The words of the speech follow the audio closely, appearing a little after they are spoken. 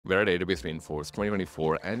We're at AWS Inforce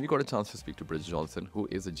 2024, and we got a chance to speak to Brigid Johnson, who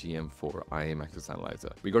is a GM for IAM Access Analyzer.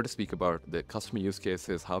 We got to speak about the customer use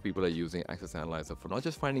cases, how people are using Access Analyzer for not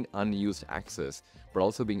just finding unused access, but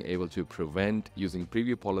also being able to prevent using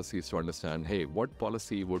preview policies to understand, hey, what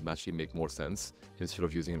policy would actually make more sense instead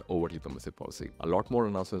of using an overtly permissive policy. A lot more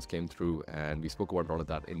announcements came through, and we spoke about all of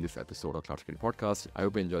that in this episode of Cloud Security Podcast. I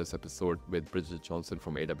hope you enjoy this episode with Brigid Johnson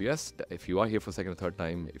from AWS. If you are here for a second or third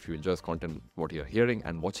time, if you enjoy this content, what you're hearing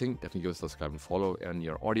and watching, definitely give us a subscribe and follow on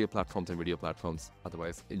your audio platforms and video platforms.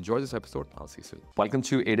 Otherwise, enjoy this episode. I'll see you soon. Welcome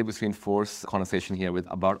to AWS Inforce conversation here with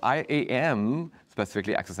about IAM,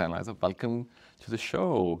 specifically Access Analyzer. Welcome to the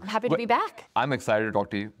show. I'm happy to be back. I'm excited to talk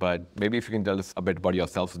to you, but maybe if you can tell us a bit about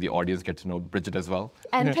yourself so the audience get to know Brigid as well.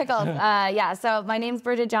 And Pickles. Yeah, so my name's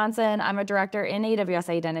Brigid Johnson. I'm a director in AWS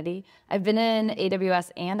Identity. I've been in AWS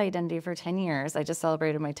and Identity for 10 years. I just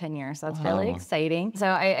celebrated my 10 years, so that's really exciting. So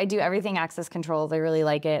I do everything access controls. I really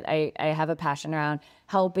like it. I have a passion around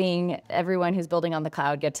helping everyone who's building on the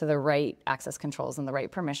cloud get to the right access controls and the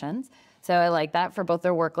right permissions. So I like that for both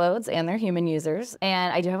their workloads and their human users.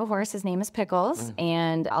 And I do have a horse. His name is Pickles.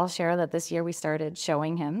 And I'll share that this year we started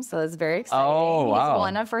showing him. So it's very exciting. Oh, wow. He's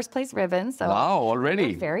won a first place ribbon. So wow,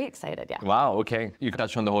 already. I'm very excited, yeah. Wow, okay. You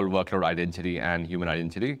touched on the whole workload identity and human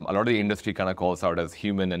identity. A lot of the industry kind of calls out as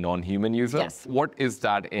human and non-human user. Yes. What is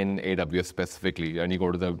that in AWS specifically? And you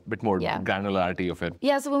go to the bit more granularity of it.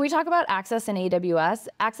 Yeah, so when we talk about access in AWS,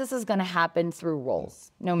 access is going to happen through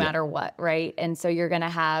roles, no matter what, right? And so you're going to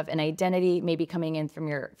have an identity maybe coming in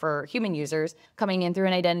for human users, coming in through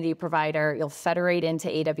an identity provider. You'll federate into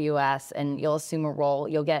AWS and you'll assume a role.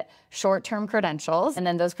 You'll get short-term credentials, and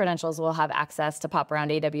then those credentials will have access to pop around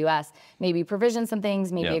AWS, maybe provision some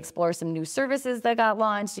things, maybe explore some new services that got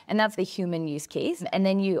launched, and that's the human use case. And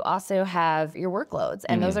then you also have your workloads,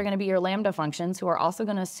 and those are going to be your Lambda functions who are also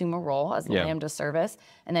going to assume a role as a Lambda service,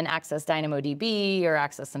 and then access DynamoDB or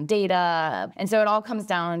access some data. And so it all comes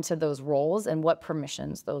down to those roles and what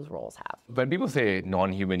permissions those roles have. When people say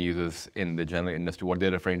non-human users in the general industry, what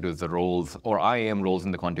they're referring to is the roles or IAM roles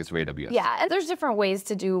in the context of AWS. Yeah, and there's different ways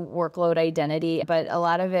to do workload identity, but a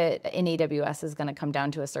lot of it in AWS is going to come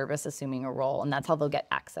down to a service assuming a role, and that's how they'll get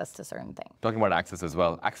access to certain things. Talking about access as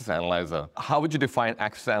well, Access Analyzer. How would you define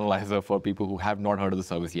Access Analyzer for people who have not heard of the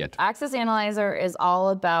service yet? Access Analyzer is all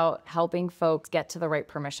about helping folks get to the right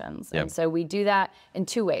permissions. And so we do that in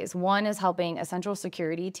two ways. One is helping a central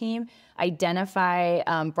security team identify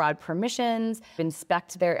broad permissions,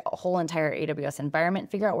 inspect their whole entire AWS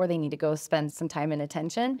environment, figure out where they need to go spend some time and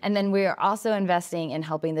attention. And then we are also investing in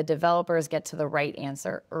helping the developers get to the right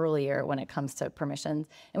answer earlier when it comes to permissions.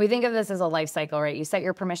 And we think of this as a life cycle, right? You set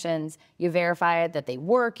your permissions, you verify that they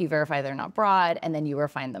work, you verify they're not broad, and then you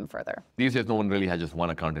refine them further. These days, no one really has just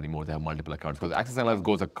one account anymore. They have multiple accounts because Access Analyzer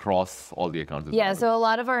goes across all the accounts. Yeah, so a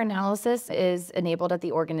lot of our analysis is enabled at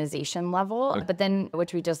the organization level, but then,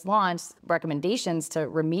 which we just launched, recommendations to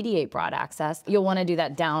remediate broad access, you'll want to do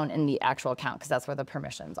that down in the actual account because that's where the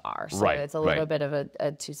permissions are. So it's a little bit of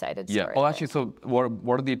a two-sided story. Yeah. Oh, actually, so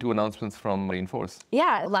what are the two announcements from Inforce?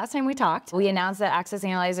 Yeah, last time we talked, we announced that Access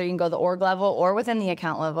Analyzer, you can go the org level or within the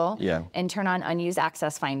account level and turn on unused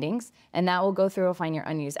access findings. And that will go through and find your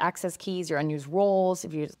unused access keys, your unused roles,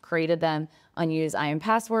 if you created them, unused IAM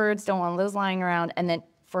passwords, don't want those lying around. And then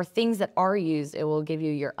for things that are used, it will give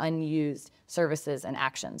you your unused services and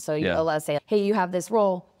actions. So you'll let us say, hey, you have this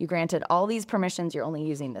role, you granted all these permissions, you're only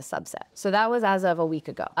using this subset. So that was as of a week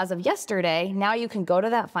ago. As of yesterday, now you can go to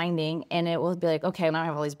that finding and it will be like, okay, now I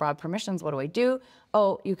have all these broad permissions, what do I do?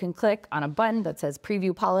 Oh, you can click on a button that says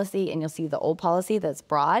preview policy and you'll see the old policy that's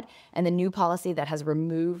broad and the new policy that has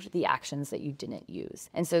removed the actions that you didn't use.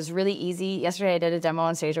 And so it's really easy. Yesterday I did a demo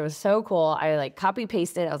on stage, it was so cool. I copy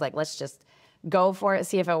pasted, I was like, let's just go for it,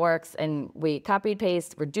 see if it works. And we copied,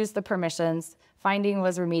 paste, reduced the permissions. Finding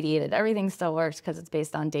was remediated. Everything still works because it's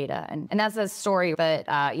based on data. And that's a story, but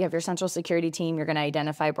you have your central security team. You're going to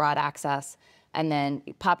identify broad access and then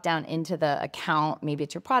pop down into the account. Maybe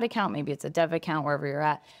it's your prod account, maybe it's a dev account, wherever you're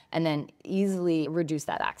at, and then easily reduce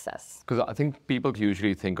that access. Because I think people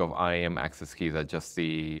usually think of IAM access keys as just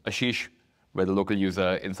the Ashish where the local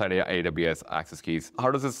user inside AWS access keys.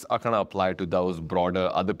 How does this kind of apply to those broader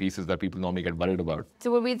other pieces that people normally get worried about?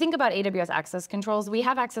 So when we think about AWS access controls, we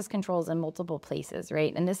have access controls in multiple places,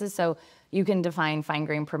 right? And this is so you can define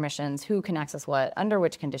fine-grained permissions, who can access what, under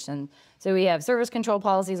which condition. So we have service control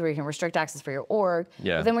policies where you can restrict access for your org.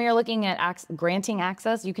 But then when you're looking at granting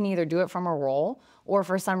access, you can either do it from a role Or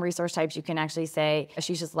for some resource types, you can actually say,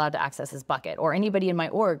 Ashish is allowed to access this bucket, or anybody in my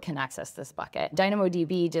org can access this bucket.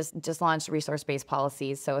 DynamoDB just launched resource-based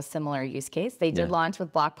policies, so a similar use case. They did launch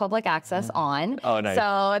with block public access on. Oh, nice.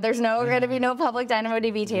 So there's going to be no public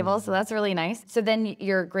DynamoDB table, so that's really nice. So then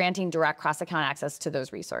you're granting direct cross-account access to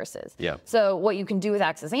those resources. Yeah. So what you can do with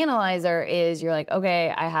Access Analyzer is you're like,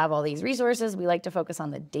 okay, I have all these resources. We like to focus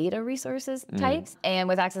on the data resources types. And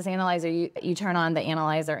with Access Analyzer, you turn on the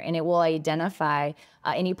analyzer and it will identify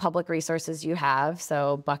any public resources you have,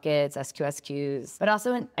 so buckets, SQS queues, but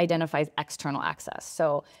also identifies external access.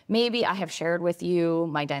 So maybe I have shared with you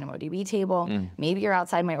my DynamoDB table. Maybe you're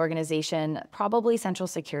outside my organization. Probably Central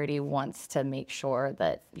Security wants to make sure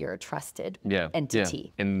that you're a trusted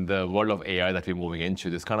entity. Yeah. In the world of AI that we're moving into,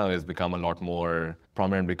 this kind of has become a lot more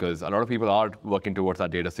prominent because a lot of people are working towards that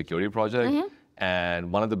data security project.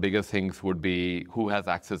 And one of the biggest things would be who has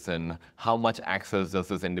access and how much access does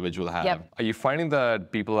this individual have. Are you finding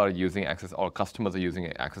that people are using access, or customers are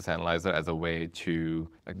using Access Analyzer as a way to,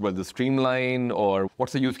 like, whether streamline, or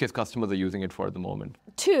what's the use case customers are using it for at the moment?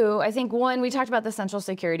 Two, I think one, we talked about the central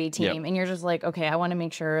security team, and you're just like, okay, I want to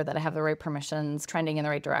make sure that I have the right permissions, trending in the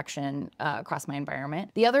right direction across my environment.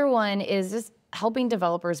 The other one is just helping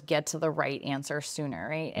developers get to the right answer sooner,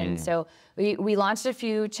 right? And so we launched a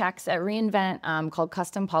few checks at reInvent called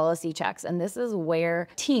custom policy checks. And this is where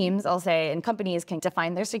teams, I'll say, and companies can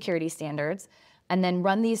define their security standards and then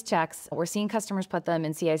run these checks. We're seeing customers put them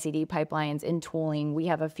in CI/CD pipelines, in tooling. We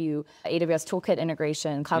have a few AWS Toolkit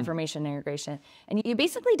integration, CloudFormation integration. And you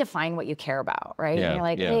basically define what you care about, right? And you're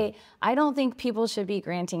like, hey, I don't think people should be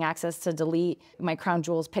granting access to delete my Crown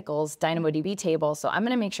Jewels Pickles DynamoDB table. So I'm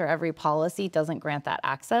going to make sure every policy doesn't grant that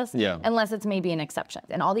access unless it's maybe an exception.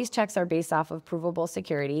 And all these checks are based off of provable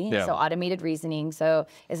security, so automated reasoning. So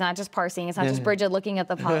it's not just parsing. It's not just Brigid looking at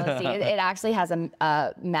the policy. It actually has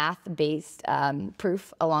a math-based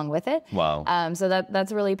proof along with it. Wow. So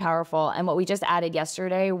that's really powerful. And what we just added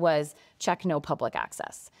yesterday was check no public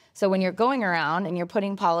access. So when you're going around and you're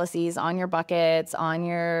putting policies on your buckets, on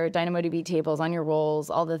your DynamoDB tables, on your roles,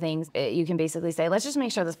 all the things, you can basically say, let's just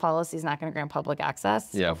make sure this policy is not going to grant public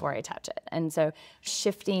access before I touch it. And so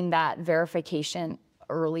shifting that verification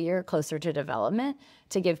earlier, closer to development,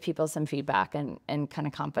 to give people some feedback and kind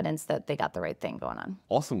of confidence that they got the right thing going on.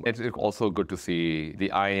 Awesome. It's also good to see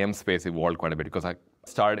the IAM space evolve quite a bit, because I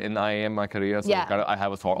started in IAM my career, so I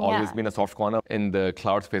have always been a soft corner in the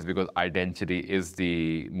cloud space, because identity is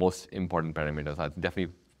the most important parameter. So I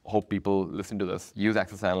definitely hope people listen to this, use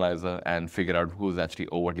Access Analyzer, and figure out who's actually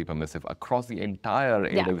overtly permissive across the entire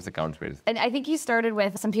AWS account space. And I think you started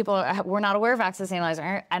with some people were not aware of Access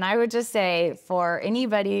Analyzer. And I would just say, for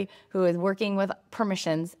anybody who is working with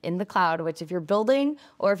permissions in the cloud, which if you're building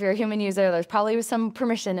or if you're a human user, there's probably some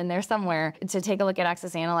permission in there somewhere, to take a look at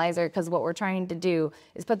Access Analyzer, because what we're trying to do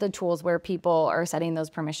is put the tools where people are setting those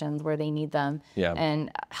permissions where they need them and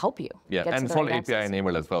help you. And it's all API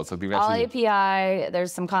enabled as well. So all API,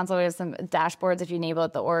 there's some console, there's some dashboards if you enable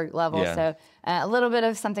at the org level. So a little bit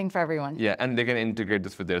of something for everyone. Yeah, and they can integrate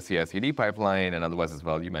this with their CI/CD pipeline and otherwise as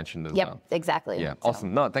well. You mentioned as well. Exactly. Yeah,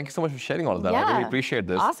 awesome. No, thank you so much for sharing all of that. I really appreciate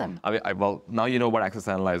this. Awesome. Well, now you know about Access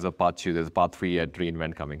Analyzer Part 2. There's Part 3 at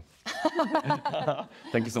reInvent coming.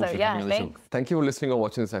 Thank you so much for coming on the show. Thank you for listening or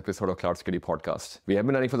watching this episode of Cloud Security Podcast. We have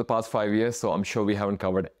been running for the past 5 years, so I'm sure we haven't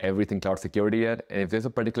covered everything cloud security yet. And if there's a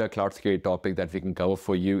particular cloud security topic that we can cover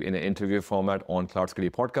for you in an interview format on Cloud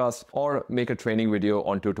Security Podcast, or make a training video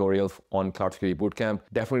on tutorials on Cloud Security Bootcamp,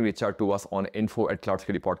 definitely reach out to us on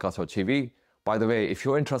info@cloudsecuritypodcast.tv. By the way, if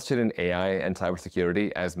you're interested in AI and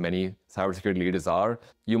cybersecurity, as many cybersecurity leaders are,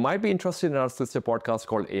 you might be interested in our sister podcast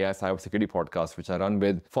called AI Cybersecurity Podcast, which I run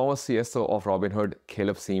with former CSO of Robinhood,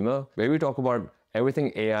 Caleb Seamer, where we talk about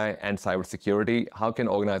everything AI and cybersecurity. How can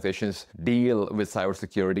organizations deal with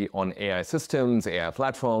cybersecurity on AI systems, AI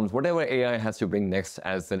platforms, whatever AI has to bring next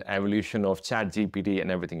as an evolution of ChatGPT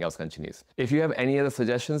and everything else continues. If you have any other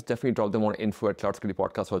suggestions, definitely drop them on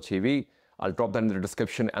info@cloudsecuritypodcast.tv. I'll drop that in the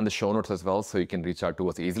description and the show notes as well, so you can reach out to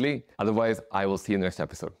us easily. Otherwise, I will see you in the next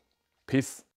episode. Peace.